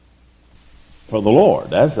for the Lord.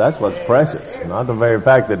 That's what's precious. Not the very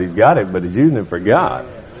fact that he's got it, but he's using it for God.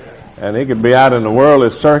 And he could be out in the worldly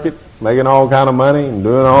circuit, making all kind of money and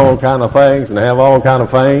doing all kind of things and have all kind of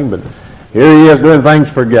fame, but here he is doing things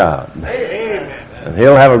for God. Amen. And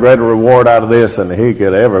he'll have a greater reward out of this than he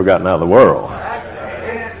could ever have gotten out of the world.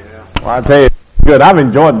 Well, I tell you, good. I've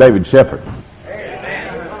enjoyed David Shepherd.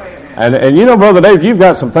 And you know, Brother Dave, you've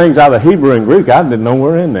got some things out of Hebrew and Greek I didn't know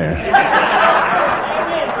were in there.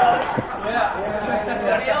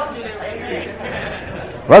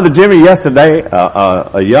 Brother Jimmy, yesterday,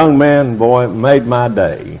 a young man, boy, made my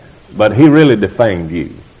day. But he really defamed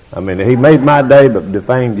you. I mean, he made my day, but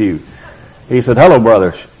defamed you. He said, "Hello,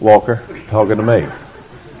 Brother Walker," talking to me.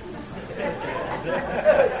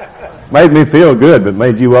 Made me feel good, but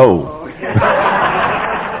made you old.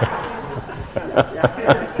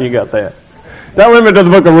 You got that. Turn with me to the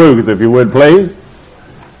book of Ruth, if you would, please.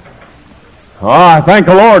 Oh, I thank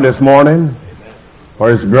the Lord this morning for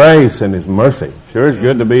His grace and His mercy. Sure is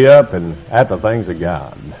good to be up and at the things of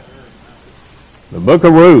God. The book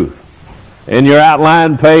of Ruth, in your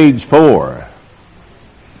outline, page 4.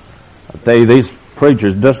 I tell you, these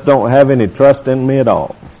preachers just don't have any trust in me at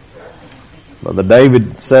all. Brother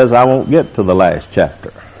David says I won't get to the last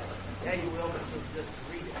chapter. Yeah, you will, but just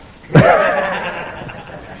read it.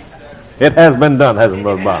 It has been done, hasn't it,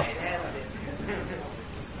 Brother Bob?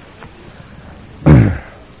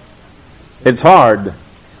 It's hard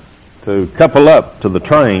to couple up to the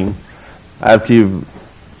train after you've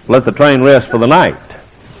let the train rest for the night.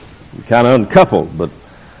 You're kind of uncoupled, but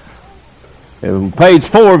in page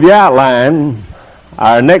 4 of your outline,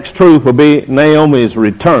 our next truth will be Naomi's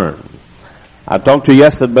return. I talked to you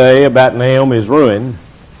yesterday about Naomi's ruin.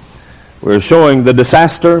 We're showing the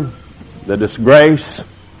disaster, the disgrace,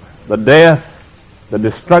 the death, the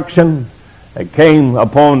destruction that came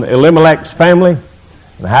upon Elimelech's family,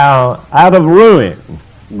 and how out of ruin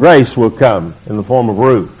grace will come in the form of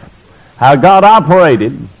Ruth. How God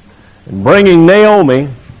operated in bringing Naomi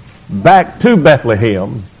back to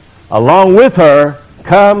Bethlehem. Along with her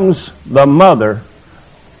comes the mother,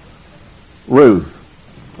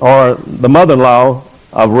 Ruth, or the mother-in-law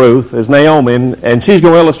of Ruth is Naomi, and she's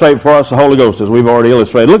going to illustrate for us the Holy Ghost as we've already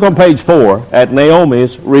illustrated. Look on page 4 at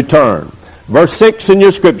Naomi's return. Verse 6 in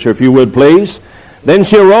your scripture, if you would please. Then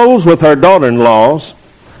she arose with her daughter-in-laws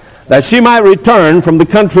that she might return from the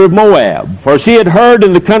country of Moab. For she had heard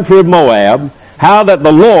in the country of Moab how that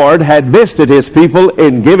the Lord had visited His people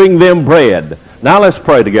in giving them bread. Now let's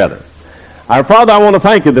pray together. Our Father, I want to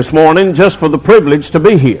thank You this morning just for the privilege to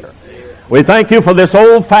be here. We thank You for this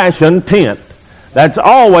old-fashioned tent that's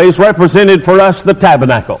always represented for us the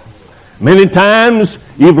tabernacle. Many times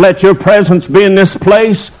You've let Your presence be in this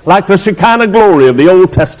place like the Shekinah glory of the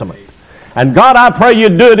Old Testament. And God, I pray You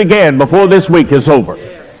do it again before this week is over.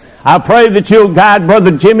 I pray that You'll guide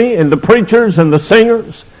Brother Jimmy and the preachers and the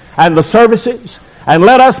singers and the services, and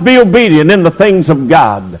let us be obedient in the things of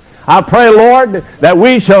God. I pray, Lord, that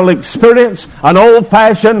we shall experience an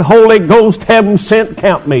old-fashioned Holy Ghost heaven-sent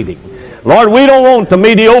camp meeting. Lord, we don't want the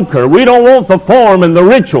mediocre. We don't want the form and the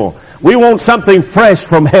ritual. We want something fresh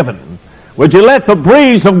from heaven. Would You let the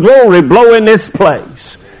breeze of glory blow in this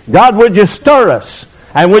place? God, would You stir us,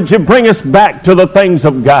 and would You bring us back to the things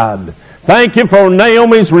of God? Thank You for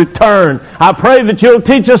Naomi's return. I pray that You'll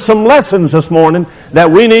teach us some lessons this morning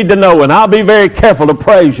that we need to know, and I'll be very careful to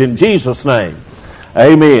praise You in Jesus' name.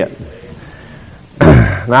 Amen.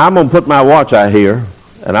 Now, I'm going to put my watch out here,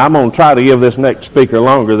 and I'm going to try to give this next speaker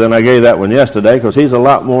longer than I gave that one yesterday, because he's a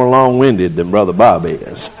lot more long-winded than Brother Bob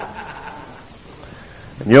is.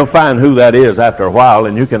 And you'll find who that is after a while,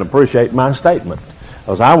 and you can appreciate my statement,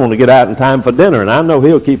 because I want to get out in time for dinner, and I know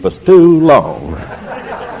he'll keep us too long.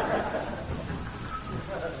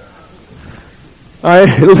 All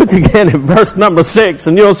right, look again at verse number 6,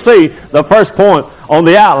 and you'll see the first point on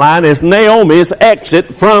the outline is Naomi's exit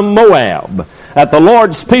from Moab. That the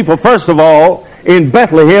Lord's people, first of all, in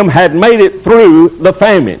Bethlehem had made it through the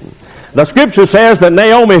famine. The scripture says that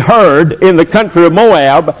Naomi heard in the country of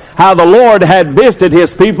Moab how the Lord had visited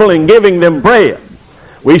His people in giving them bread.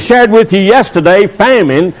 We shared with you yesterday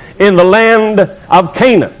famine in the land of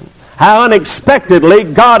Canaan. How unexpectedly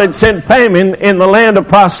God had sent famine in the land of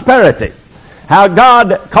prosperity. How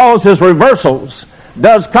God causes reversals,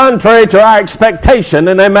 does contrary to our expectation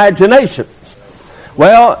and imaginations.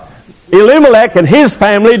 Well, Elimelech and his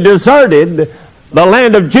family deserted the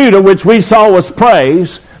land of Judah, which we saw was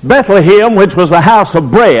praise, Bethlehem, which was the house of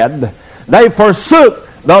bread. They forsook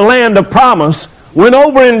the land of promise, went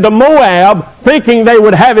over into Moab, thinking they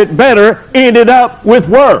would have it better, ended up with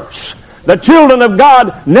worse. The children of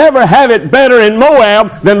God never have it better in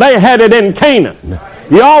Moab than they had it in Canaan.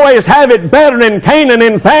 You always have it better in Canaan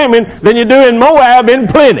in famine than you do in Moab in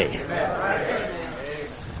plenty.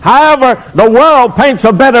 However, the world paints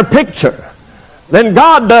a better picture than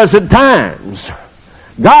God does at times.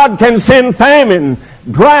 God can send famine,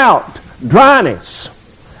 drought, dryness.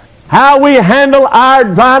 How we handle our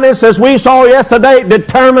dryness, as we saw yesterday,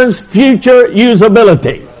 determines future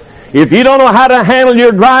usability. If you don't know how to handle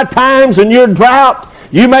your dry times and your drought,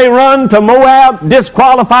 you may run to Moab,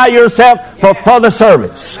 disqualify yourself for further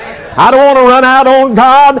service. I don't want to run out on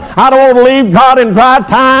God. I don't want to leave God in dry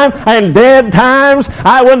time and dead times.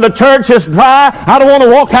 When the church is dry, I don't want to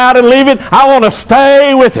walk out and leave it. I want to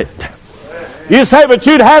stay with it. You say, but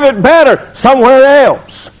you'd have it better somewhere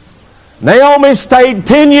else. Naomi stayed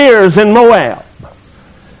 10 years in Moab.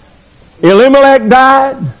 Elimelech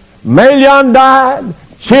died. Mahlon died.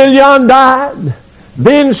 Chilion died.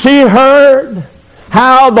 Then she heard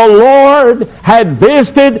how the Lord had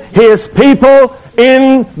visited His people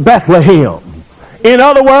in Bethlehem. In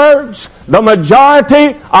other words, the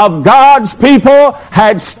majority of God's people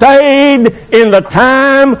had stayed in the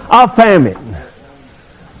time of famine.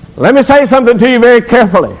 Let me say something to you very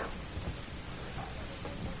carefully.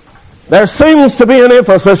 There seems to be an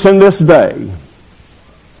emphasis in this day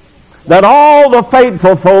that all the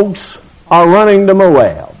faithful folks are running to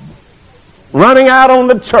Moab, running out on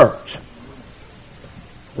the church.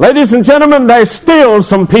 Ladies and gentlemen, there's still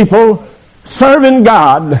some people serving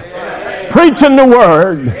God, preaching the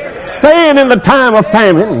Word, staying in the time of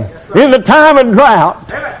famine, in the time of drought.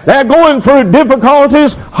 They're going through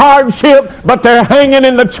difficulties, hardship, but they're hanging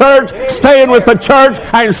in the church, staying with the church,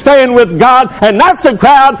 and staying with God. And that's the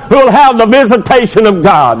crowd who will have the visitation of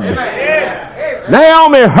God.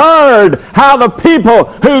 Naomi heard how the people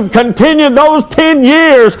who'd continued those 10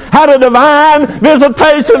 years had a divine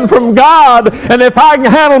visitation from God. And if I can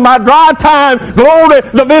handle my dry time, glory,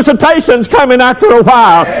 the visitation's coming after a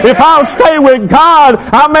while. If I'll stay with God,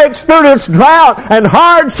 I may experience drought and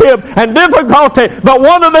hardship and difficulty. But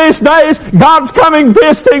one of these days, God's coming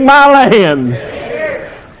visiting my land.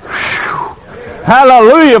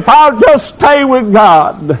 Hallelujah. If I'll just stay with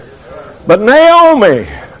God. But Naomi,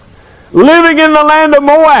 living in the land of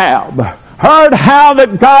Moab, heard how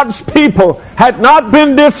that God's people had not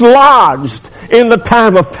been dislodged in the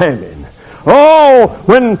time of famine. Oh,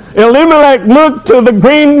 when Elimelech looked to the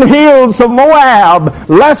green hills of Moab,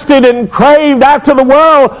 lusted and craved after the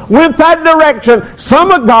world, went that direction,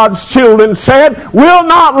 some of God's children said, we'll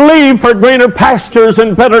not leave for greener pastures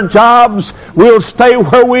and better jobs. We'll stay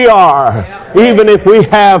where we are, even if we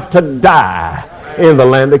have to die in the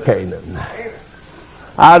land of Canaan.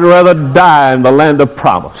 I'd rather die in the land of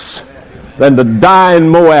promise than to die in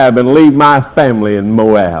Moab and leave my family in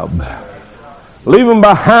Moab. Leave them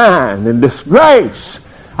behind in disgrace.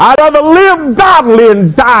 I'd rather live godly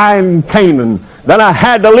and die in Canaan than I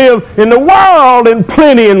had to live in the world in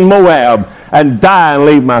plenty in Moab and die and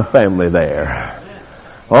leave my family there.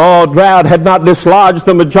 Oh, drought had not dislodged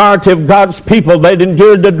the majority of God's people. They'd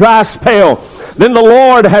endured the dry spell. Then the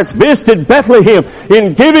Lord has visited Bethlehem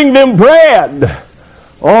in giving them bread.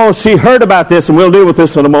 Oh, she heard about this, and we'll deal with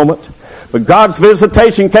this in a moment. But God's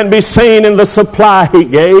visitation can be seen in the supply He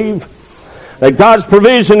gave. That God's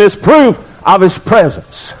provision is proof of His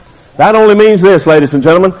presence. That only means this, ladies and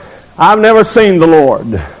gentlemen. I've never seen the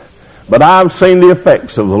Lord, but I've seen the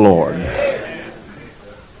effects of the Lord.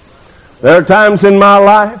 There are times in my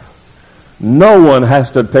life, no one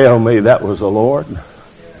has to tell me that was the Lord.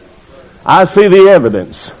 I see the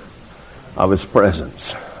evidence of His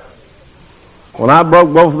presence. When I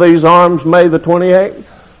broke both of these arms May the 28th,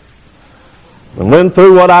 and went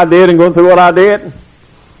through what I did and going through what I did,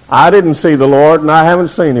 I didn't see the Lord, and I haven't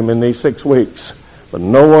seen Him in these 6 weeks. But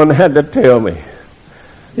no one had to tell me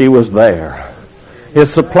He was there.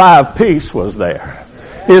 His supply of peace was there.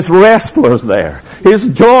 His rest was there. His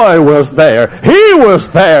joy was there. He was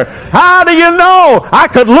there. How do you know? I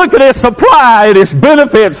could look at His supply and His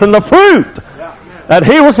benefits and the fruit that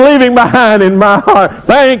He was leaving behind in my heart.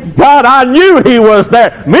 Thank God I knew He was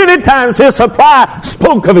there. Many times His supply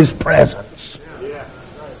spoke of His presence.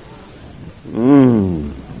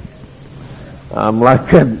 I'm like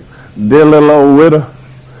that dear little old widow.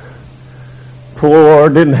 Poor,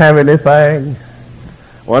 didn't have anything.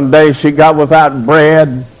 One day she got without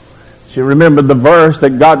bread. She remembered the verse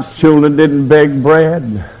that God's children didn't beg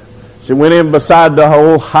bread. She went in beside the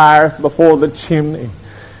old hearth before the chimney.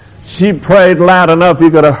 She prayed loud enough you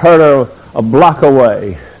could have heard her a block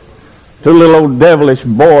away. 2 little old devilish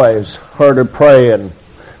boys heard her praying.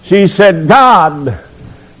 She said, God,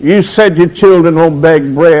 You said your children won't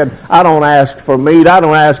beg bread. I don't ask for meat. I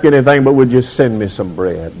don't ask anything, but would you send me some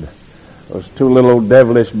bread? Those 2 little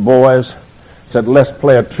devilish boys said, let's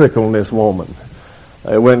play a trick on this woman.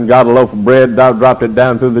 They went and got a loaf of bread, dropped it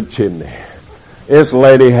down through the chimney. This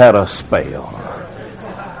lady had a spell.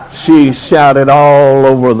 She shouted all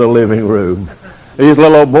over the living room. These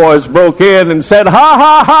little boys broke in and said, ha,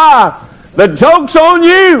 ha, ha, the joke's on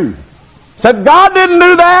you. Said, God didn't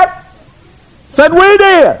do that. Said, we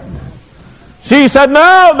did. She said,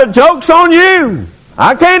 no, the joke's on you.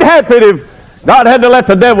 I can't help it if God had to let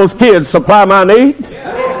the devil's kids supply my need.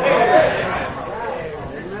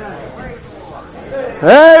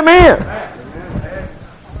 Amen.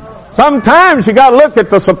 Sometimes you got to look at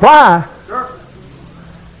the supply.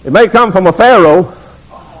 It may come from a Pharaoh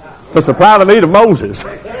to supply the need of Moses.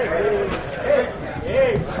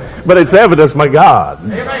 But it's evidence by God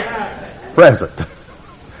present.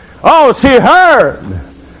 Oh, she heard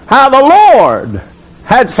how the Lord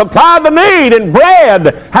had supplied the need, and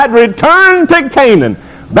bread had returned to Canaan.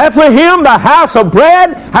 Bethlehem, the house of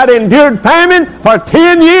bread, had endured famine for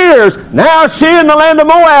 10 years. Now she in the land of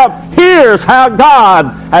Moab hears how God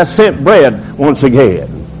has sent bread once again.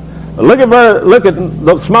 Look at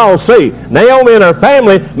the small c. Naomi and her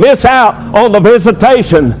family miss out on the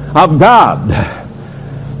visitation of God.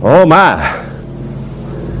 Oh my.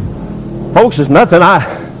 Folks, there's nothing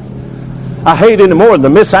I hate any more than to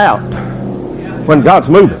miss out when God's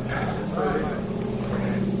moving.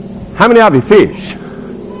 How many of you fish?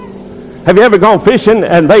 Have you ever gone fishing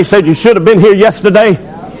and they said you should have been here yesterday?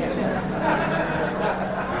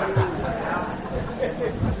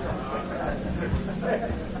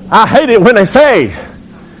 I hate it when they say,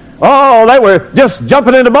 oh, they were just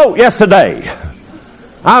jumping in the boat yesterday.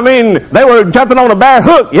 I mean, they were jumping on a bare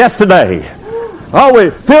hook yesterday. Oh,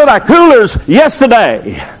 we filled our coolers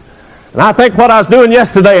yesterday. And I think what I was doing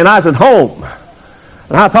yesterday, and I was at home.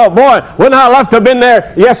 And I thought, boy, wouldn't I love to have been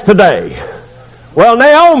there yesterday? Well,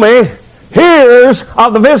 Naomi hears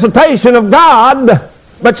of the visitation of God,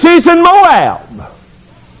 but she's in Moab.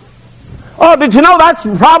 Oh, did you know that's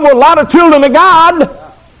the problem with a lot of children of God?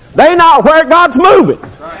 They not where God's moving.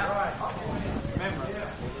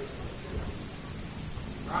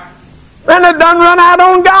 And they done run out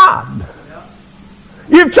on God.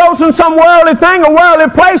 You've chosen some worldly thing, a worldly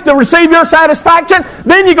place to receive your satisfaction.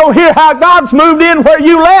 Then you go hear how God's moved in where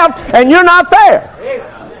you left and you're not there.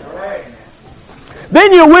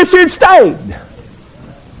 Then you wish you'd stayed.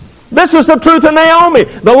 This is the truth of Naomi.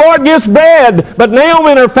 The Lord gives bread, but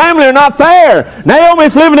Naomi and her family are not there.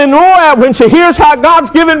 Naomi's living in Moab when she hears how God's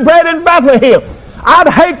giving bread in Bethlehem. I'd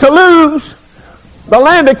hate to lose the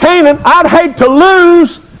land of Canaan. I'd hate to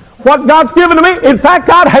lose what God's given to me. In fact,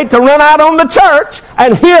 I'd hate to run out on the church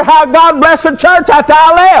and hear how God blessed the church after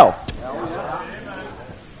I left.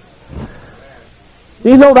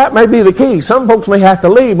 You know, that may be the key. Some folks may have to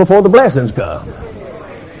leave before the blessings come.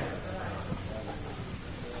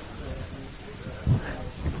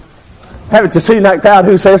 Haven't you seen that crowd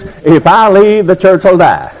who says, if I leave, the church will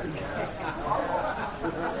die?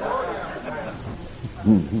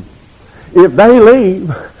 If they leave,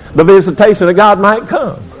 the visitation of God might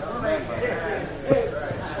come.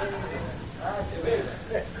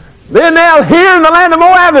 Then they'll hear in the land of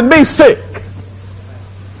Moab and be sick.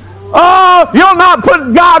 Oh, you'll not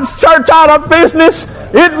put God's church out of business.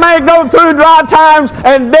 It may go through dry times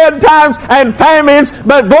and dead times and famines,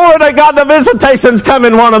 but glory to God, the visitation's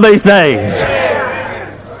coming one of these days.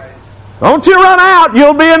 Don't you run out.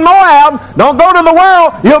 You'll be in Moab. Don't go to the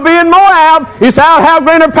world. You'll be in Moab. You say, I'll have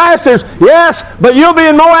greener pastures. Yes, but you'll be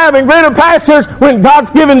in Moab and greener pastures when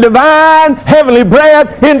God's given divine heavenly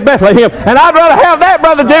bread in Bethlehem. And I'd rather have that,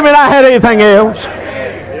 Brother Jimmy, than I had anything else.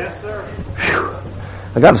 Yes, sir. Whew.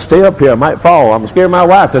 I got to stay up here. I might fall. I'm scared my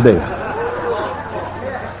wife to death.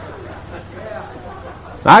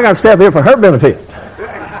 I got to stay up here for her benefit.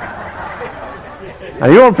 Now,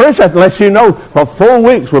 you won't appreciate it unless you know for 4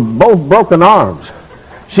 weeks with both broken arms,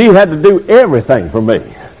 she had to do everything for me.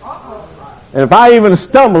 And if I even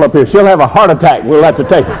stumble up here, she'll have a heart attack. We'll have to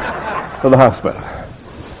take her to the hospital.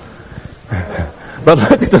 But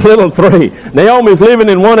look at the little three. Naomi's living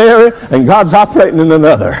in one area and God's operating in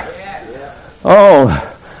another.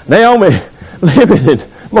 Oh, Naomi living in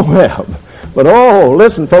Moab. But oh,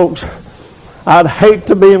 listen folks, I'd hate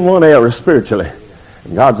to be in one area spiritually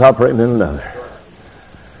and God's operating in another.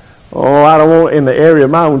 Oh, I don't want it in the area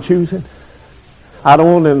of my own choosing. I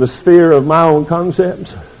don't want it in the sphere of my own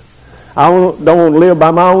concepts. I don't want to live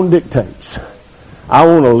by my own dictates. I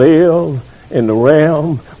want to live in the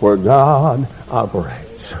realm where God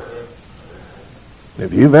operates.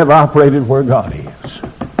 If you've ever operated where God is,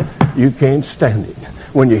 you can't stand it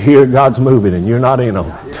when you hear God's moving and you're not in on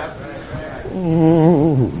it.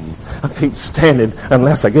 I can't stand it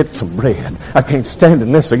unless I get some bread. I can't stand it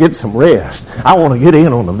unless I get some rest. I want to get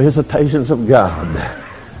in on the visitations of God.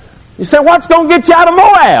 You say, what's going to get you out of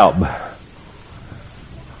Moab?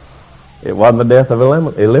 It wasn't the death of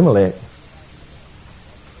Elimelech.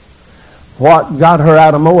 What got her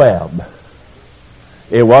out of Moab?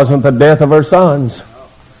 It wasn't the death of her sons.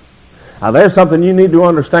 Now there's something you need to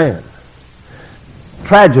understand.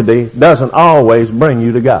 Tragedy doesn't always bring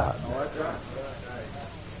you to God.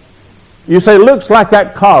 You say, looks like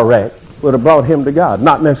that car wreck would have brought him to God.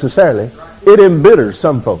 Not necessarily. It embitters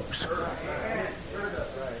some folks.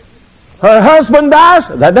 Her husband dies,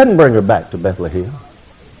 that doesn't bring her back to Bethlehem.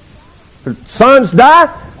 Her sons die,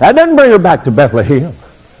 that doesn't bring her back to Bethlehem.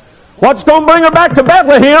 What's going to bring her back to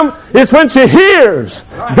Bethlehem is when she hears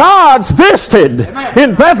God's visited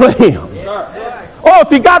in Bethlehem. Oh,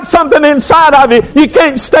 if you got something inside of you, you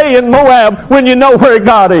can't stay in Moab when you know where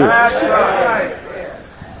God is.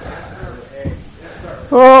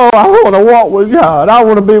 Oh, I want to walk with God. I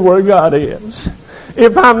want to be where God is.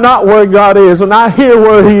 If I'm not where God is and I hear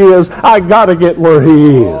where He is, I got to get where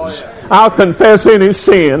He is. I'll confess any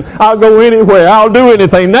sin. I'll go anywhere. I'll do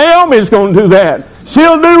anything. Naomi's going to do that.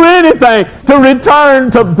 She'll do anything to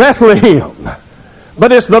return to Bethlehem.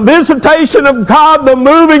 But it's the visitation of God, the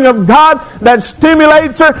moving of God that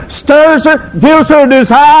stimulates her, stirs her, gives her a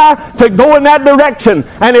desire to go in that direction.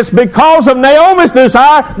 And it's because of Naomi's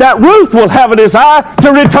desire that Ruth will have a desire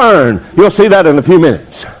to return. You'll see that in a few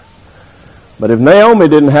minutes. But if Naomi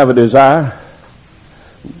didn't have a desire,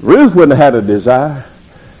 Ruth wouldn't have had a desire.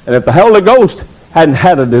 And if the Holy Ghost hadn't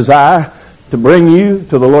had a desire to bring you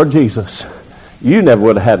to the Lord Jesus, you never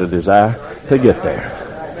would have had a desire to get there.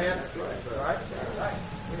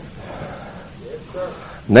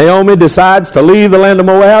 Naomi decides to leave the land of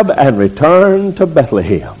Moab and return to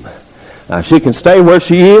Bethlehem. Now she can stay where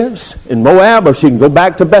she is in Moab, or she can go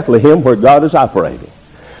back to Bethlehem where God is operating.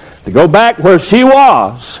 To go back where she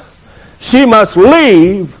was, she must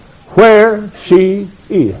leave where she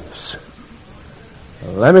is.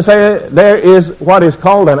 Let me say, there is what is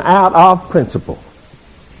called an out-of principle.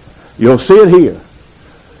 You'll see it here.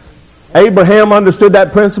 Abraham understood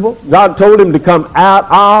that principle. God told him to come out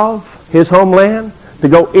of his homeland, to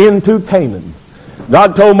go into Canaan.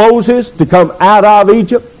 God told Moses to come out of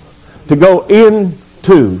Egypt, to go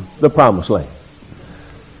into the promised land.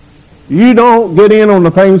 You don't get in on the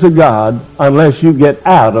things of God unless you get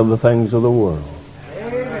out of the things of the world.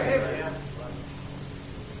 Amen.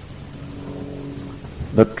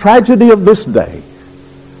 The tragedy of this day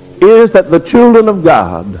is that the children of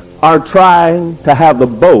God are trying to have the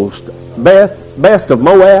best of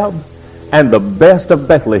Moab and the best of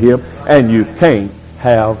Bethlehem, and you can't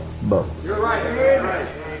have both. You're right. Amen.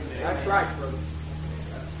 That's right, brother.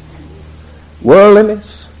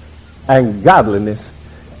 Worldliness and godliness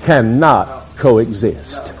cannot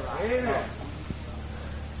coexist.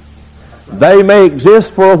 They may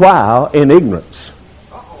exist for a while in ignorance.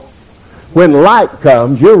 When light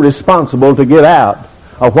comes, you're responsible to get out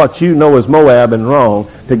of what you know is Moab and wrong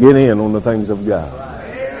to get in on the things of God.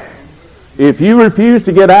 If you refuse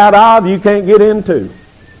to get out of, you can't get into.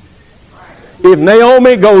 If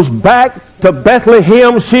Naomi goes back to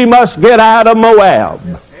Bethlehem, she must get out of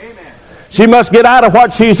Moab. She must get out of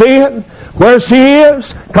what she's in, where she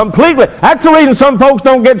is, completely. That's the reason some folks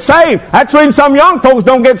don't get saved. That's the reason some young folks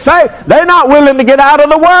don't get saved. They're not willing to get out of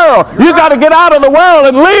the world. You got to get out of the world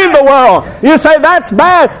and leave the world. You say, that's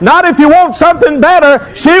bad. Not if you want something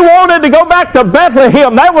better. She wanted to go back to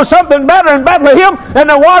Bethlehem. There was something better in Bethlehem than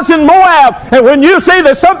there was in Moab. And when you see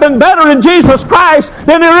there's something better in Jesus Christ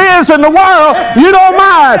than there is in the world, you don't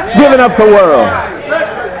mind giving up the world.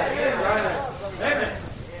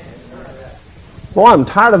 Boy, I'm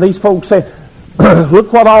tired of these folks saying,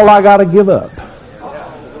 look what all I got to give up.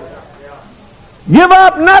 Give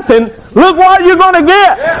up nothing. Look what you're going to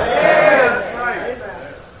get.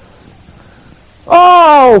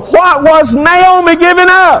 Oh, what was Naomi giving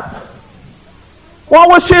up? What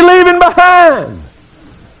was she leaving behind?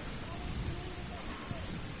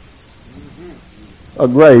 A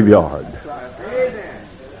graveyard.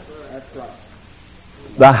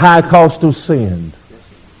 The high cost of sin.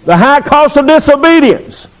 The high cost of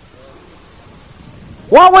disobedience.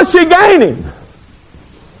 What was she gaining?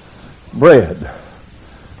 Bread.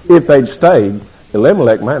 If they'd stayed,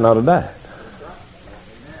 Elimelech might not have died.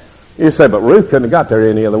 You say, but Ruth couldn't have got there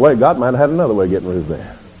any other way. God might have had another way of getting Ruth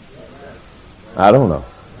there. I don't know.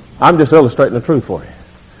 I'm just illustrating the truth for you.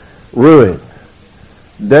 Ruin.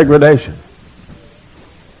 Degradation.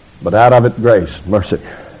 But out of it, grace, mercy.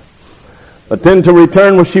 But then to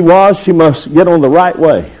return where she was, she must get on the right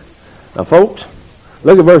way. Now folks,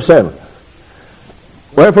 look at verse 7.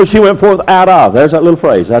 Wherefore she went forth out of. There's that little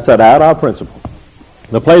phrase. That's that out of principle.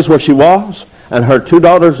 The place where she was, and her 2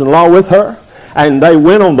 daughters-in-law with her, and they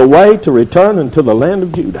went on the way to return into the land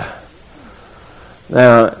of Judah.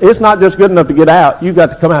 Now, it's not just good enough to get out. You've got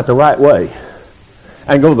to come out the right way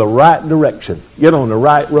and go the right direction. Get on the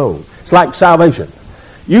right road. It's like salvation.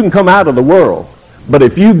 You can come out of the world, but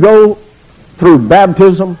if you go through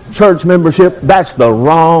baptism, church membership, that's the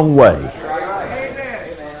wrong way.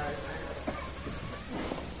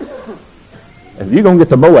 If you're going to get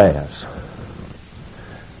to Boaz,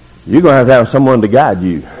 you're going to have someone to guide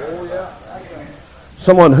you.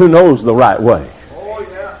 Someone who knows the right way.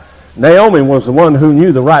 Naomi was the one who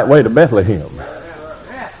knew the right way to Bethlehem.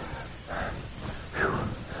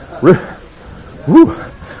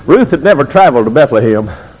 Ruth had never traveled to Bethlehem.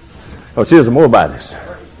 Oh, she was a Moabitess.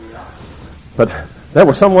 But there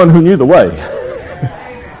was someone who knew the way.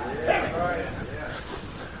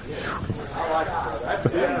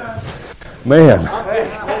 Man.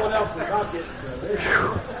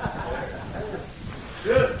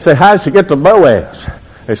 Say, how does she get to Boaz?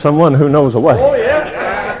 There's someone who knows the way.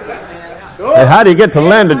 Say, how do you get to the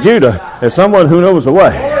land of Judah? There's someone who knows the way.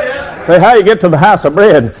 Say, how do you get to the house of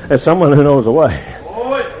bread? There's someone who knows the way.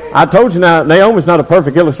 I told you now, Naomi's not a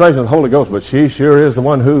perfect illustration of the Holy Ghost, but she sure is the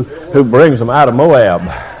one who brings them out of Moab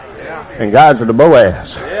and guides her to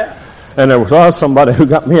Boaz. And there was somebody who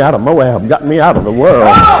got me out of Moab, got me out of the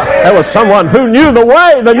world. There was someone who knew the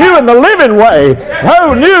way, the new and the living way,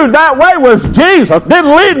 who knew that way was Jesus.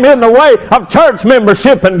 Didn't lead me in the way of church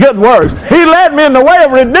membership and good works. He led me in the way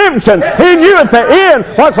of redemption. He knew at the end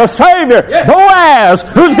was a Savior, Boaz,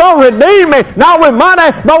 who's going to redeem me, not with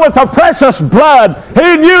money, but with the precious blood.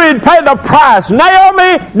 He knew he'd pay the price.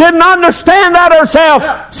 Naomi didn't understand that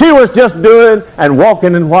herself. She was just doing and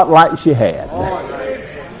walking in what light she had.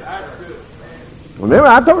 Remember,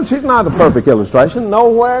 I told you she's not a perfect illustration,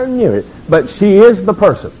 nowhere near it. But she is the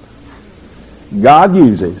person God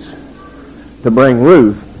uses to bring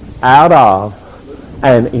Ruth out of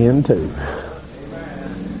and into.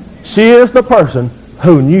 She is the person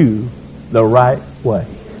who knew the right way.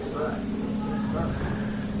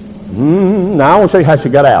 Now I want to show you how she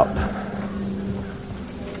got out.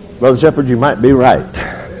 Brother Shepherd, you might be right.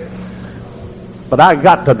 But I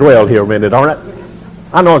got to dwell here a minute, all right?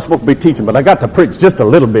 I know I'm supposed to be teaching, but I got to preach just a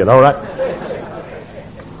little bit, all right?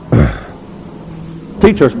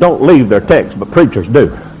 Teachers don't leave their text, but preachers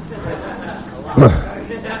do.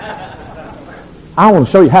 I want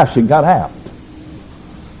to show you how she got out.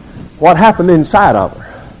 What happened inside of her.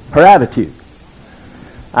 Her attitude.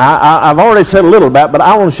 I've already said a little about it, but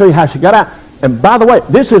I want to show you how she got out. And by the way,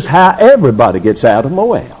 this is how everybody gets out of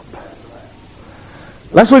Moab.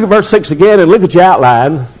 Let's look at verse 6 again and look at your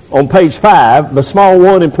outline. On page 5, the small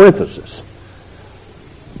one in parenthesis.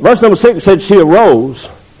 Verse number 6 said, she arose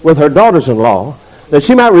with her daughters-in-law, that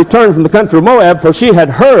she might return from the country of Moab, for she had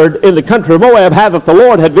heard in the country of Moab how that the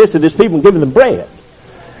Lord had visited his people and given them bread.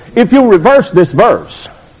 If you reverse this verse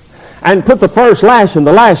and put the first last and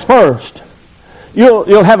the last first,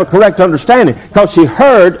 you'll have a correct understanding, because she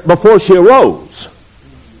heard before she arose.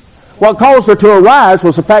 What caused her to arise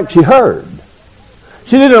was the fact she heard.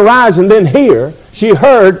 She didn't arise and then hear. She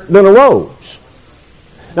heard, then arose.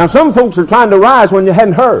 Now some folks are trying to rise when you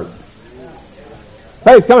hadn't heard.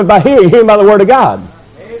 Faith coming by hearing by the Word of God.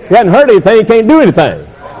 You hadn't heard anything, you can't do anything.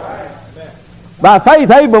 By faith,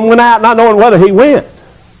 Abram went out not knowing whether he went.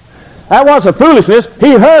 That wasn't foolishness.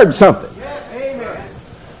 He heard something.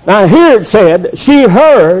 Now here it said, she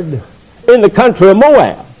heard in the country of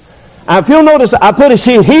Moab. Now if you'll notice, I put it,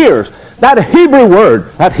 she hears. That Hebrew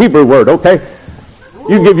word, okay?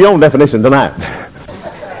 You give your own definition tonight.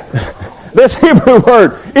 This Hebrew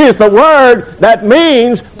word is the word that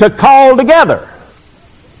means to call together.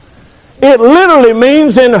 It literally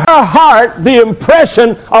means in her heart, the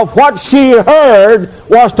impression of what she heard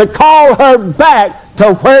was to call her back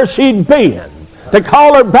to where she'd been. To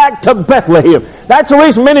call her back to Bethlehem. That's the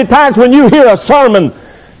reason many times when you hear a sermon,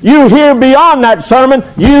 you hear beyond that sermon,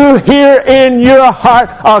 you hear in your heart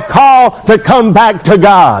a call to come back to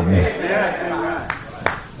God. Amen.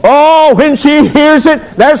 Oh, when she hears it,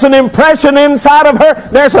 there's an impression inside of her.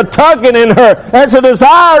 There's a tugging in her. There's a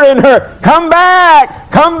desire in her. Come back!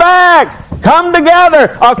 Come back! Come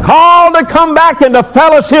together! A call to come back into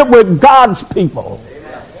fellowship with God's people.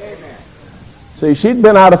 Amen. See, she'd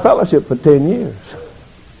been out of fellowship for 10 years.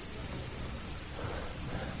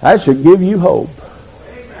 That should give you hope.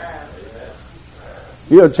 If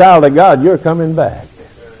you're a child of God, you're coming back.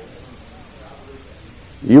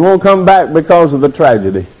 You won't come back because of the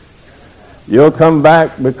tragedy. You'll come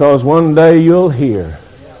back because one day you'll hear.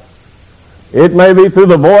 It may be through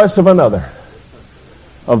the voice of another.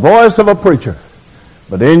 a voice of a preacher.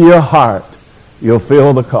 But in your heart, you'll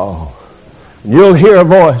feel the call. And you'll hear a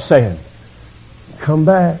voice saying, come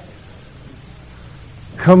back.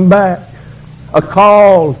 Come back. A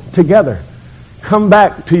call together. Come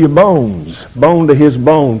back to your bones. Bone to his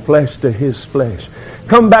bone, flesh to his flesh.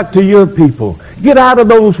 Come back to your people. Get out of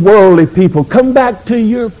those worldly people. Come back to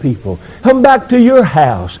your people. Come back to your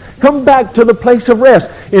house. Come back to the place of rest.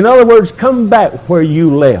 In other words, come back where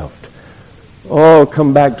you left. Oh,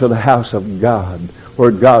 come back to the house of God,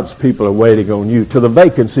 where God's people are waiting on you. To the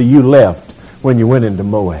vacancy you left when you went into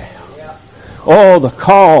Moab. Oh, the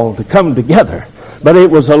call to come together. But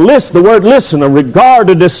it was a list, the word listen, a regard,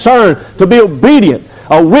 to discern, to be obedient,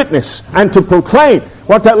 a witness, and to proclaim.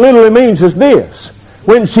 What that literally means is this.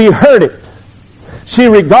 When she heard it, she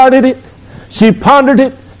regarded it, she pondered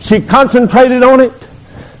it, she concentrated on it,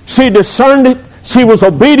 she discerned it, she was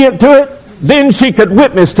obedient to it, then she could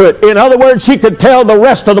witness to it. In other words, she could tell the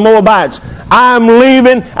rest of the Moabites, I'm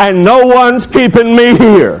leaving and no one's keeping me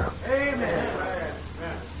here.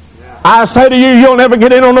 I say to you, you'll never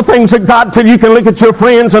get in on the things of God till you can look at your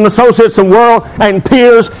friends and associates and world and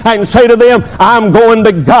peers and say to them, I'm going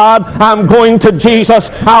to God. I'm going to Jesus.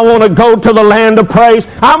 I want to go to the land of praise.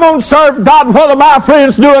 I'm going to serve God whether my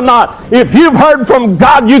friends do or not. If you've heard from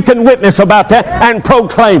God, you can witness about that and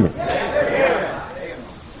proclaim it.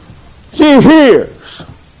 She hears,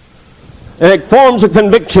 and it forms a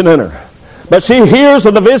conviction in her. But she hears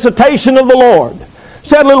of the visitation of the Lord.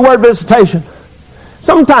 Say that little word, visitation.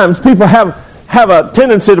 Sometimes people have a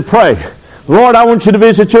tendency to pray, Lord, I want you to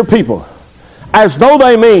visit your people. As though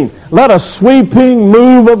they mean, let a sweeping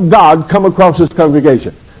move of God come across this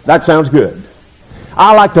congregation. That sounds good.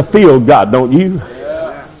 I like to feel God, don't you?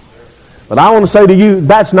 Yeah. But I want to say to you,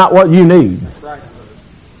 that's not what you need.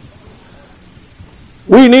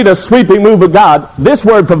 We need a sweeping move of God. This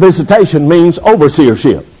word for visitation means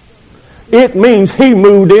overseership. It means he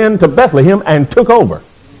moved into Bethlehem and took over.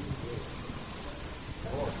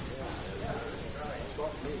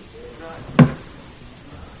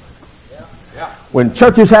 When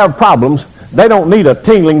churches have problems, they don't need a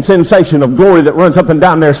tingling sensation of glory that runs up and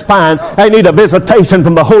down their spine. They need a visitation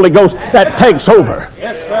from the Holy Ghost that takes over.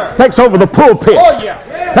 Takes over the pulpit.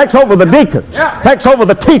 Takes over the deacons. Takes over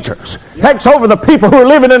the teachers. Takes over the people who are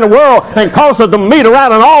living in the world and causes them to meet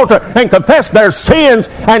around an altar and confess their sins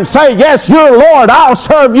and say, yes, you're Lord. I'll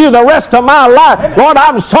serve you the rest of my life. Lord,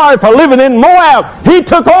 I'm sorry for living in Moab. He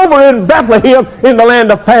took over in Bethlehem in the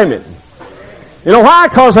land of famine. You know why?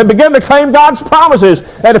 Because they began to claim God's promises.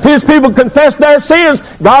 That if his people confessed their sins,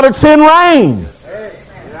 God would send rain.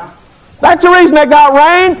 That's the reason they got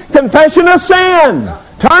rain. Confession of sin.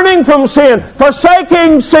 Turning from sin.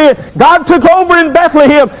 Forsaking sin. God took over in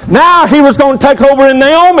Bethlehem. Now he was going to take over in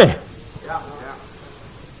Naomi.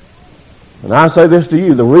 And I say this to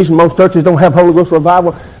you. The reason most churches don't have Holy Ghost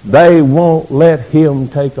revival, they won't let him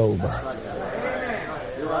take over.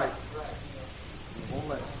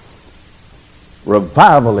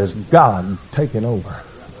 Revival is God taking over.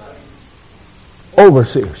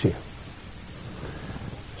 Overseership.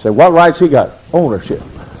 Say, what rights he got? Ownership.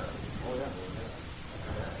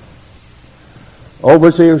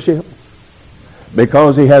 Overseership.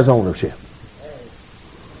 Because he has ownership.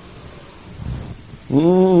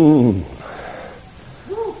 You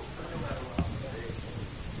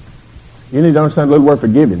need to understand the little word for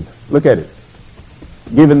giving. Look at it.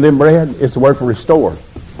 Giving them bread, it's the word for restore.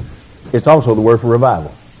 It's also the word for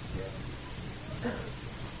revival.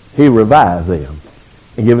 He revived them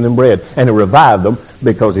and given them bread. And he revived them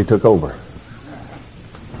because he took over.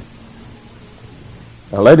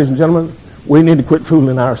 Now, ladies and gentlemen, we need to quit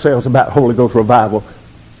fooling ourselves about Holy Ghost revival.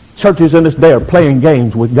 Churches in this day are playing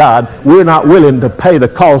games with God. We're not willing to pay the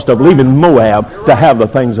cost of leaving Moab to have the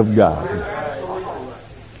things of God.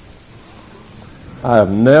 I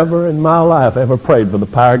have never in my life ever prayed for the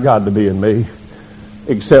power of God to be in me,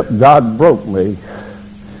 except God broke me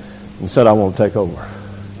and said, I want to take over.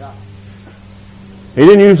 He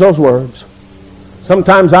didn't use those words.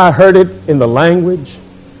 Sometimes I heard it in the language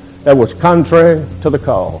that was contrary to the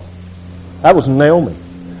call. That was Naomi.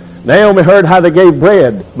 Naomi heard how they gave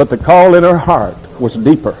bread, but the call in her heart was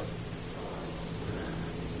deeper.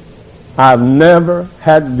 I've never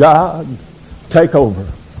had God take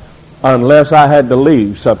over unless I had to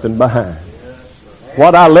leave something behind.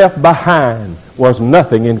 What I left behind was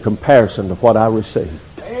nothing in comparison to what I received.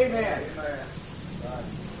 Amen.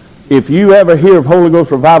 If you ever hear of Holy Ghost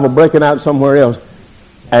revival breaking out somewhere else,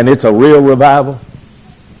 and it's a real revival,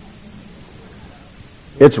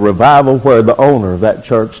 it's a revival where the owner of that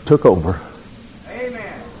church took over.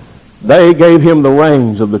 Amen. They gave him the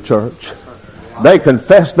reins of the church. They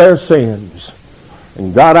confessed their sins.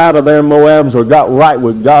 and got out of their Moabs or got right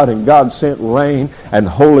with God, and God sent rain and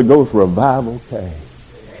Holy Ghost revival came.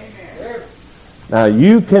 Now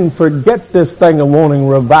you can forget this thing of wanting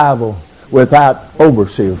revival without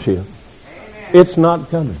overseership. It's not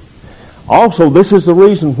coming. Also, this is the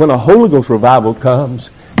reason when a Holy Ghost revival comes,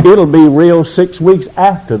 it'll be real 6 weeks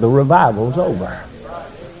after the revival's over.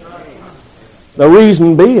 The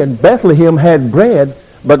reason being, Bethlehem had bread,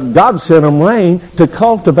 but God sent them rain to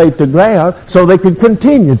cultivate the ground so they could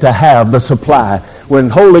continue to have the supply. When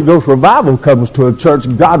Holy Ghost revival comes to a church,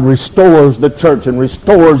 God restores the church and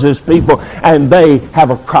restores His people, and they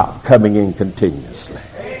have a crop coming in continuously.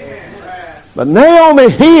 But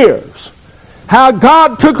Naomi hears how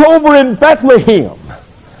God took over in Bethlehem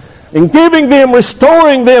in giving them,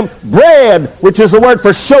 restoring them bread, which is the word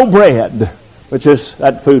for showbread, which is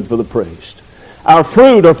that food for the priest. Our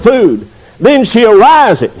fruit or food. Then she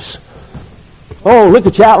arises. Oh, look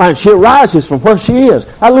at your outline. She arises from where she is.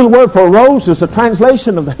 That little word for arose is a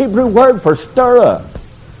translation of the Hebrew word for stir up.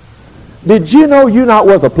 Did you know you're not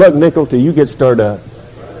worth a plug nickel till you get stirred up?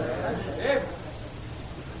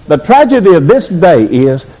 The tragedy of this day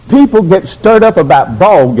is people get stirred up about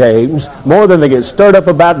ball games more than they get stirred up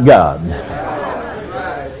about God.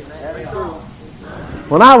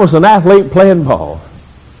 When I was an athlete playing ball,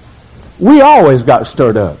 we always got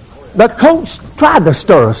stirred up. The coach tried to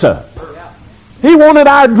stir us up. He wanted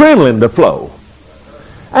our adrenaline to flow.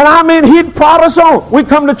 And I mean, he'd prod us on. We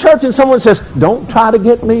come to church and someone says, don't try to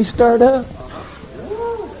get me stirred up.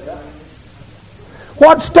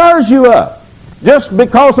 What stirs you up? Just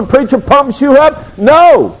because the preacher pumps you up?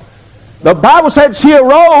 No. The Bible said she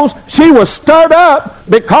arose, she was stirred up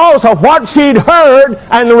because of what she'd heard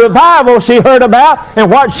and the revival she heard about and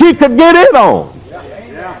what she could get in on.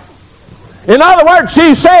 In other words,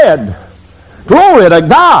 she said, glory to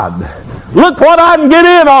God. Look what I can get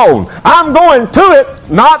in on. I'm going to it,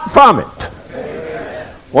 not from it.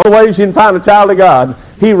 One of the ways you can find a child of God,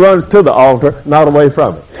 he runs to the altar, not away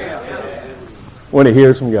from it. When he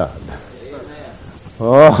hears from God.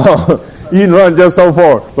 Oh, you can run just so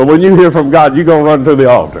far. But when you hear from God, you're going to run to the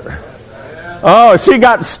altar. Oh, she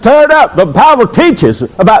got stirred up. The Bible teaches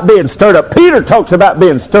about being stirred up. Peter talks about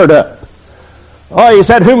being stirred up. Oh, he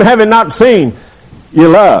said, whom having not seen, you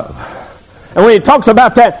love. And when he talks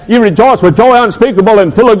about that, you rejoice with joy unspeakable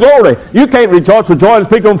and full of glory. You can't rejoice with joy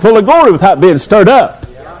unspeakable and full of glory without being stirred up.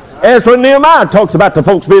 Ezra and Nehemiah talks about the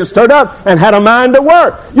folks being stirred up and had a mind to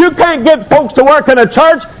work. You can't get folks to work in a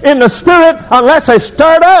church in the Spirit unless they're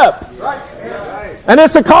stirred up. And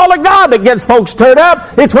it's the call of God that gets folks stirred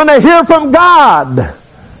up. It's when they hear from God.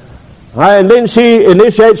 And then she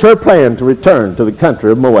initiates her plan to return to the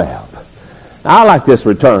country of Moab. Now, I like this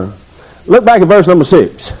return. Look back at verse number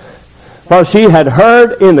 6. For she had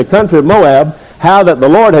heard in the country of Moab how that the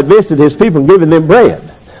Lord had visited His people and given them bread.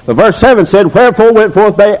 But verse 7 said, wherefore went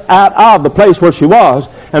forth they out of the place where she was,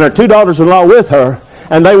 and her 2 daughters-in-law with her,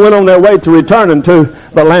 and they went on their way to return unto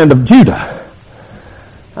the land of Judah.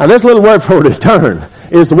 Now this little word for return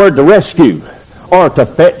is the word to rescue, or to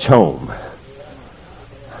fetch home.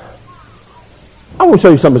 I want to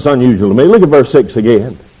show you something that's unusual to me. Look at verse 6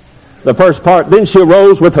 again. The first part, then she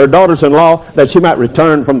arose with her daughters-in-law that she might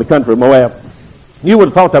return from the country of Moab. You would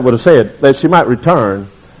have thought that would have said that she might return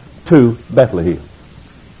to Bethlehem.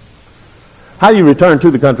 How do you return to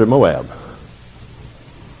the country of Moab?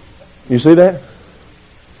 You see that?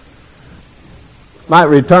 Might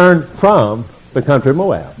return from the country of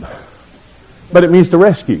Moab. But it means to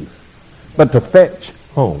rescue. But to fetch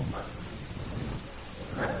home.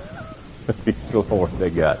 Lord, they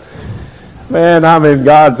got. Man, I mean,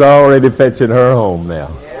 God's already fetching her home now.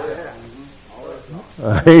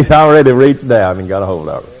 He's already reached down and got a hold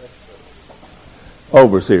of her.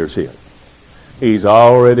 Overseership. He's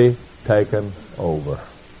already taken over.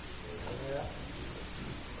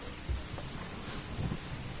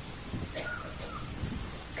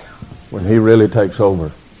 When He really takes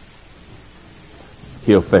over,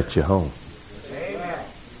 He'll fetch you home.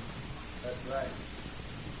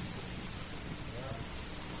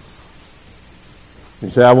 You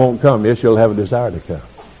say, I won't come. Yes, you'll have a desire to come.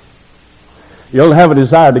 You'll have a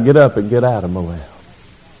desire to get up and get out of Moab.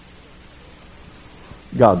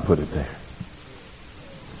 God put it there.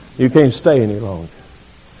 You can't stay any longer.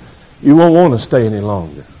 You won't want to stay any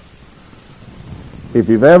longer. If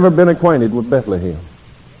you've ever been acquainted with Bethlehem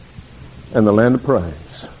and the land of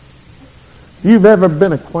praise, if you've ever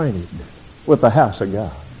been acquainted with the house of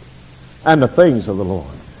God and the things of the Lord,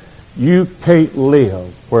 you can't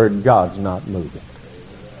live where God's not moving.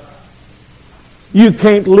 You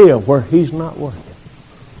can't live where He's not working.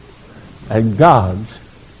 And God's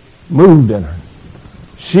moved in her.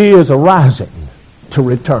 She is arising to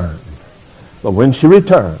return. But when she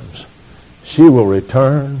returns, she will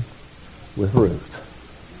return with Ruth.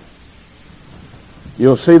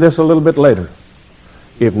 You'll see this a little bit later.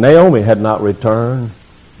 If Naomi had not returned,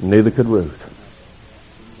 neither could Ruth.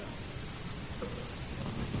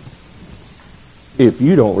 If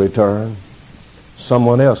you don't return,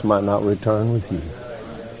 someone else might not return with you.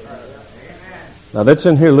 Now that's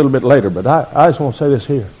in here a little bit later, but I just want to say this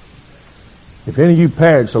here. If any of you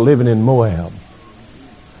parents are living in Moab,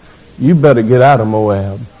 you better get out of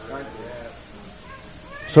Moab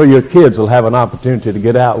so your kids will have an opportunity to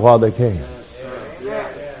get out while they can.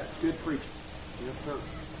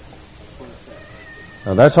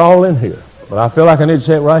 Now that's all in here, but I feel like I need to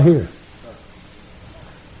say it right here.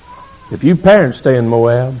 If you parents stay in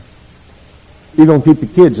Moab, you're going to keep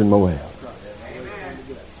the kids in Moab.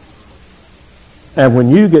 And when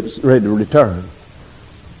you get ready to return,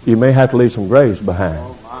 you may have to leave some graves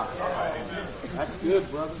behind.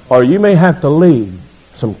 Or you may have to leave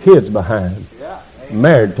some kids behind,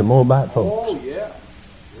 married to Moabite folks.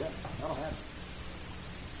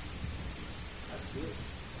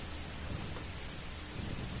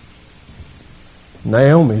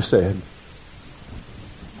 Naomi said,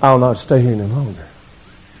 I'll not stay here any longer.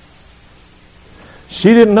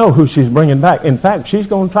 She didn't know who she's bringing back. In fact, she's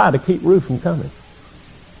going to try to keep Ruth from coming.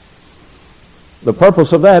 The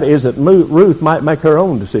purpose of that is that Ruth might make her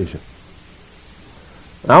own decision.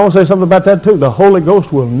 I want to say something about that too. The Holy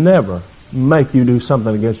Ghost will never make you do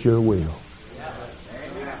something against your will.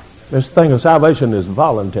 This thing of salvation is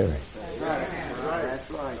voluntary.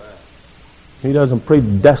 He doesn't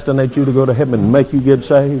predestinate you to go to heaven and make you get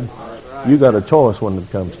saved. You got a choice when it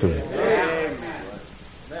comes to it.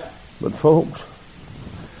 But folks,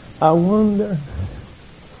 I wonder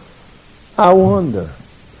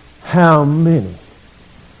how many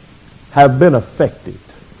have been affected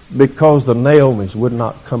because the Naomis would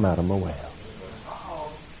not come out of Moab.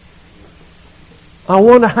 I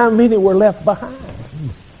wonder how many were left behind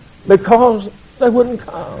because they wouldn't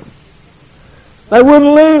come. They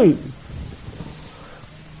wouldn't leave.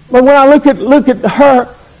 But when I look at her,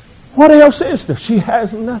 what else is there? She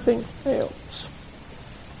has nothing else.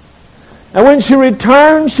 And when she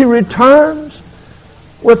returns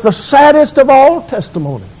with the saddest of all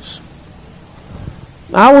testimonies.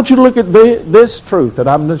 Now I want you to look at this truth that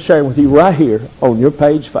I'm sharing with you right here on your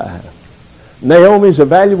page 5. Naomi's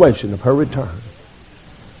evaluation of her return.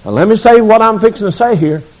 Now let me say what I'm fixing to say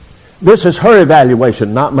here. This is her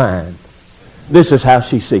evaluation, not mine. This is how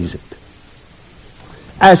she sees it.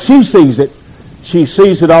 As she sees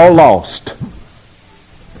it all lost.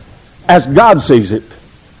 As God sees it,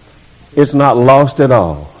 it's not lost at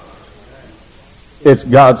all. It's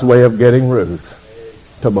God's way of getting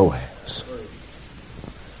Ruth to Boaz.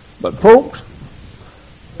 But folks,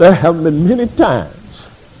 there have been many times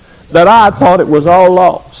that I thought it was all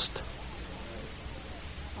lost.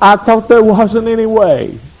 I thought there wasn't any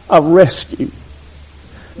way of rescue.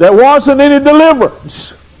 There wasn't any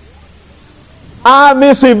deliverance. I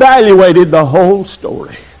misevaluated the whole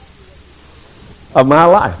story of my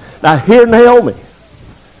life. Now here Naomi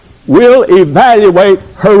will evaluate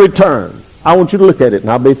her return. I want you to look at it and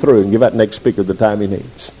I'll be through and give that next speaker the time he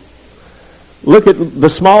needs. Look at the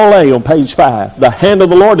small a on page 5. The hand of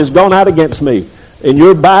the Lord has gone out against me. In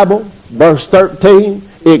your Bible, verse 13,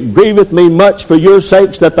 it grieveth me much for your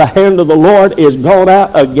sakes that the hand of the Lord is gone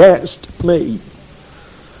out against me.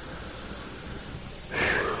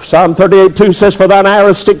 Psalm 38:2 says, for thine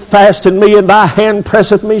arrows stick fast in me, and thy hand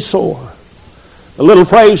presseth me sore. The little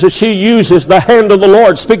phrase that she uses, the hand of the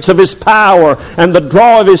Lord, speaks of His power and the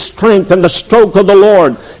draw of His strength and the stroke of the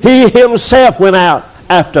Lord. He Himself went out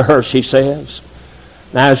after her, she says.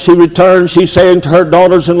 Now as she returns, she's saying to her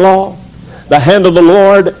daughters-in-law, the hand of the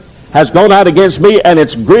Lord has gone out against me, and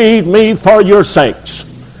it's grieved me for your sakes.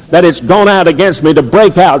 That it's gone out against me to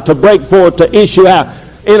break out, to break forth, to issue out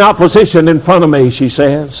in opposition in front of me, she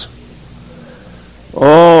says.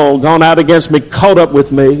 Oh, gone out against me, caught up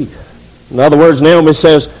with me. In other words, Naomi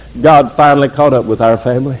says, God finally caught up with our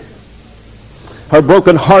family. Her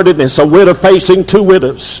brokenheartedness, a widow facing 2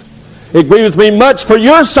 widows. It grieveth me much for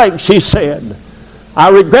your sake, she said. I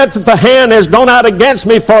regret that the hand has gone out against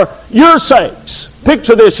me for your sakes.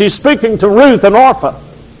 Picture this, she's speaking to Ruth and Orpah,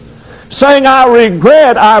 saying, I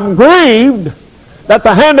regret, I'm grieved that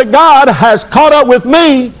the hand of God has caught up with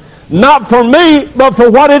me, not for me, but for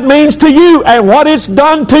what it means to you and what it's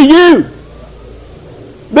done to you.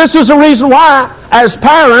 This is the reason why, as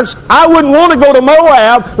parents, I wouldn't want to go to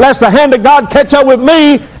Moab lest the hand of God catch up with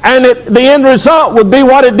me, and the end result would be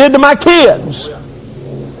what it did to my kids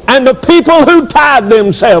and the people who tied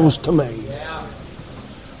themselves to me.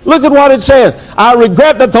 Look at what it says. I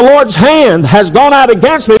regret that the Lord's hand has gone out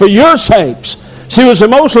against me for your sakes. She was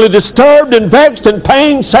emotionally disturbed and vexed and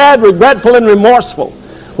pained, sad, regretful, and remorseful.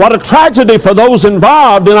 What a tragedy for those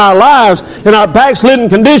involved in our lives, in our backslidden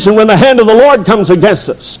condition, when the hand of the Lord comes against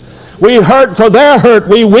us. We hurt for their hurt.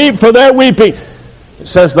 We weep for their weeping. It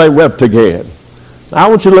says they wept again. Now, I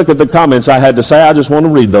want you to look at the comments I had to say. I just want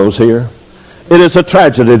to read those here. It is a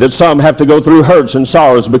tragedy that some have to go through hurts and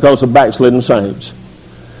sorrows because of backslidden saints.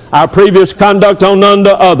 Our previous conduct on unto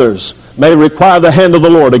others may require the hand of the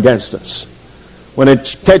Lord against us. When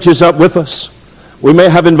it catches up with us, we may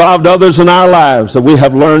have involved others in our lives that we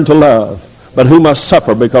have learned to love, but who must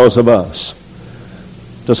suffer because of us.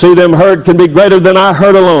 To see them hurt can be greater than our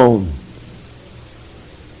hurt alone.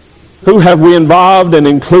 Who have we involved and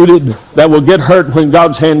included that will get hurt when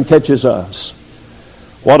God's hand catches us?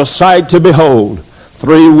 What a sight to behold.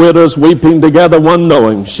 3 widows weeping together, one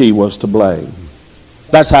knowing she was to blame.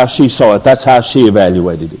 That's how she saw it. That's how she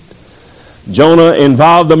evaluated it. Jonah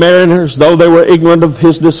involved the mariners, though they were ignorant of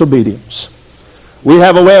his disobedience. We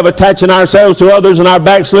have a way of attaching ourselves to others in our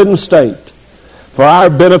backslidden state. For our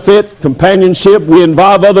benefit, companionship, we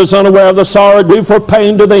involve others unaware of the sorrow due for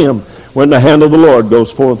pain to them when the hand of the Lord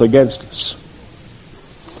goes forth against us.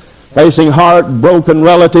 Facing heartbroken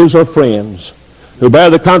relatives or friends who bear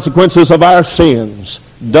the consequences of our sins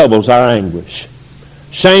doubles our anguish.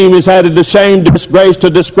 Shame is added to shame, disgrace to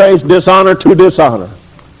disgrace, dishonor to dishonor.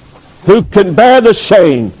 Who can bear the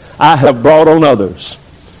shame I have brought on others?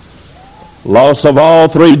 Loss of all,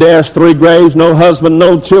 3 deaths, 3 graves, no husband,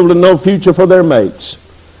 no children, no future for their mates.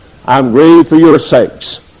 I'm grieved for your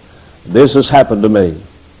sakes. This has happened to me,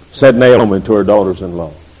 said Naomi to her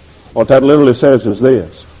daughters-in-law. What that literally says is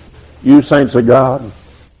this: you saints of God,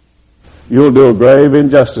 you'll do a grave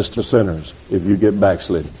injustice to sinners if you get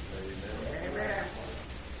backslidden.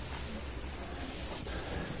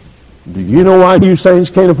 Do you know why you saints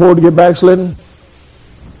can't afford to get backslidden?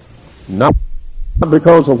 Not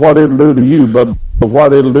because of what it'll do to you, but of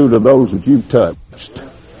what it'll do to those that you've touched.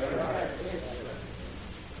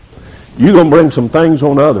 You're going to bring some things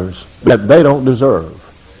on others that they don't deserve.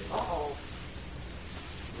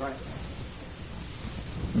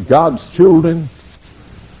 God's children,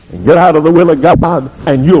 and get out of the will of God,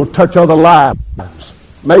 and you'll touch other lives.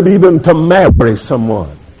 Maybe even to marry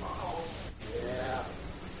someone.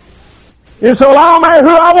 You say, well, I'll marry who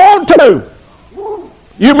I want to.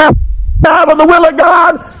 You marry out of the will of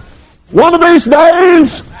God. One of these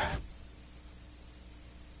days,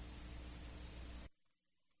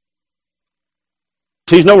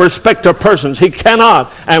 he's no respecter of persons. He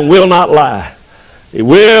cannot and will not lie. He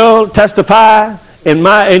will testify in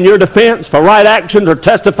your defense for right actions, or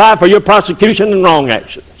testify for your prosecution and wrong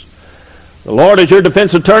actions. The Lord is your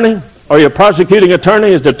defense attorney, or your prosecuting attorney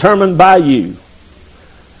is determined by you.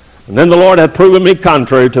 And then the Lord hath proven me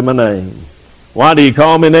contrary to my name. Why do you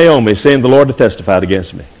call me Naomi, seeing the Lord hath testified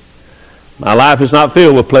against me? My life is not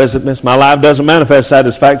filled with pleasantness. My life doesn't manifest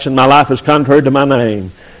satisfaction. My life is contrary to my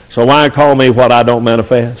name. So why call me what I don't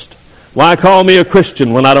manifest? Why call me a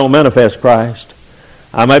Christian when I don't manifest Christ?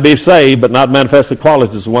 I may be saved, but not manifest the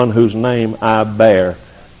qualities of one whose name I bear,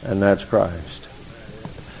 and that's Christ.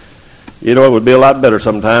 You know, it would be a lot better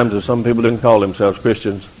sometimes if some people didn't call themselves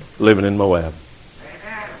Christians living in Moab.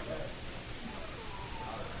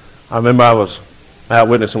 I remember I was out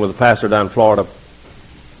witnessing with a pastor down in Florida.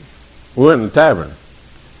 We went in the tavern.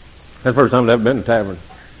 That's the first time I'd ever been in a tavern.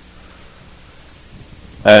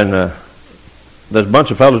 And there's a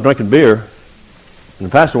bunch of fellows drinking beer, and the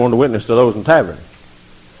pastor wanted to witness to those in the tavern.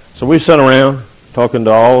 So we sat around talking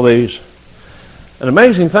to all these. An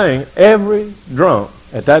amazing thing, every drunk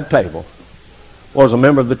at that table was a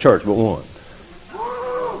member of the church but one.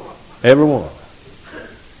 Every one.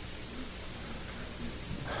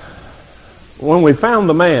 When we found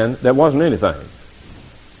the man that wasn't anything,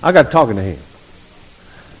 I got talking to him.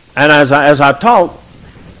 And as I talked,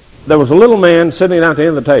 there was a little man sitting out at the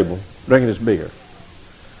end of the table drinking his beer.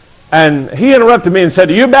 And he interrupted me and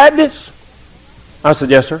said, "Are you Baptist?" I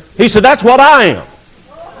said, "Yes, sir." He said, "That's what I am."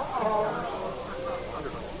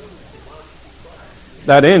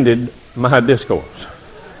 That ended my discourse.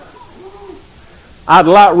 I'd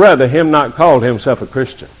a lot rather him not call himself a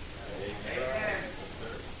Christian.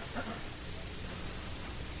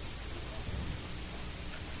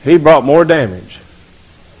 He brought more damage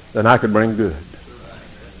than I could bring good.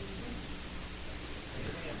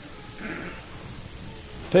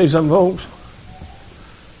 Tell you something, folks.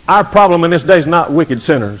 Our problem in this day is not wicked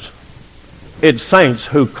sinners. It's saints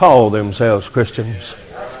who call themselves Christians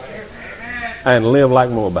and live like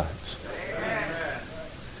Moabites.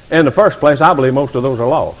 In the first place, I believe most of those are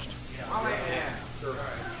lost.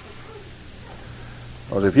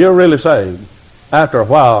 Because if you're really saved, after a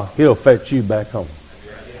while, He'll fetch you back home.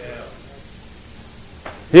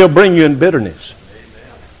 He'll bring you in bitterness.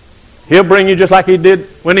 He'll bring you just like He did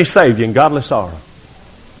when He saved you in godly sorrow.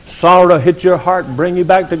 Sorrow to hit your heart and bring you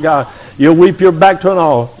back to God. You'll weep your back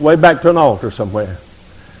to way back to an altar somewhere.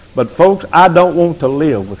 But folks, I don't want to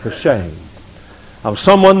live with the shame of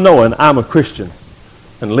someone knowing I'm a Christian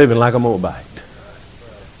and living like a Moabite.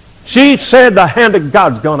 She said the hand of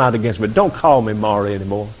God's gone out against me. Don't call me Mara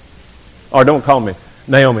anymore. Or don't call me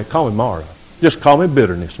Naomi. Call me Mara. Just call me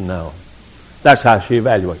bitterness from now on. That's how she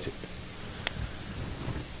evaluates it.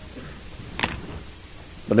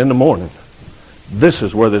 But in the morning, this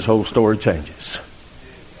is where this whole story changes.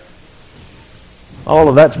 All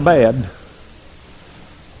of that's bad.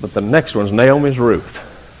 But the next one's Naomi's Ruth.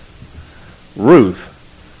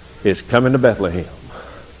 Ruth is coming to Bethlehem.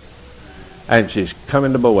 And she's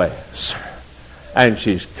coming to Boaz. And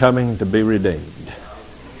she's coming to be redeemed.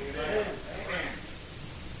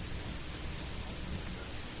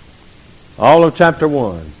 All of chapter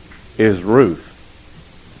 1 is Ruth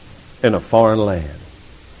in a foreign land.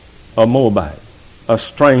 A Moabite. A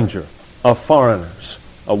stranger. Of foreigners.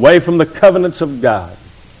 Away from the covenants of God.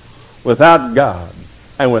 Without God.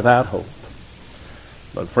 And without hope.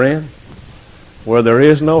 But friend, where there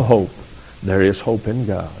is no hope, there is hope in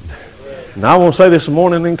God. And I want to say this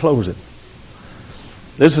morning in closing.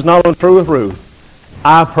 This is not only true with Ruth.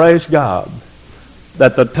 I praise God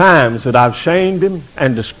that the times that I've shamed Him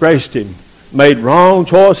and disgraced Him, made wrong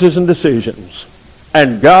choices and decisions,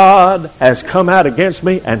 and God has come out against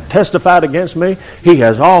me and testified against me, He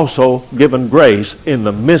has also given grace in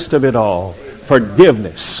the midst of it all.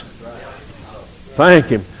 Forgiveness. Thank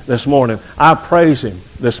Him this morning. I praise Him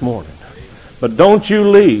this morning. But don't you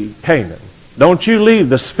leave Canaan. Don't you leave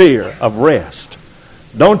the sphere of rest.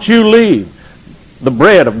 Don't you leave the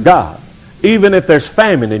bread of God, even if there's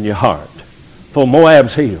famine in your heart, for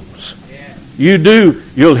Moab's hills. You do,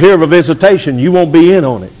 you'll hear of a visitation. You won't be in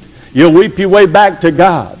on it. You'll weep your way back to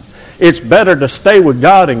God. It's better to stay with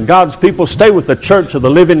God and God's people. Stay with the church of the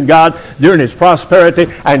living God during its prosperity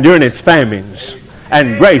and during its famines.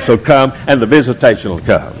 And grace will come and the visitation will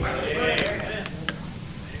come.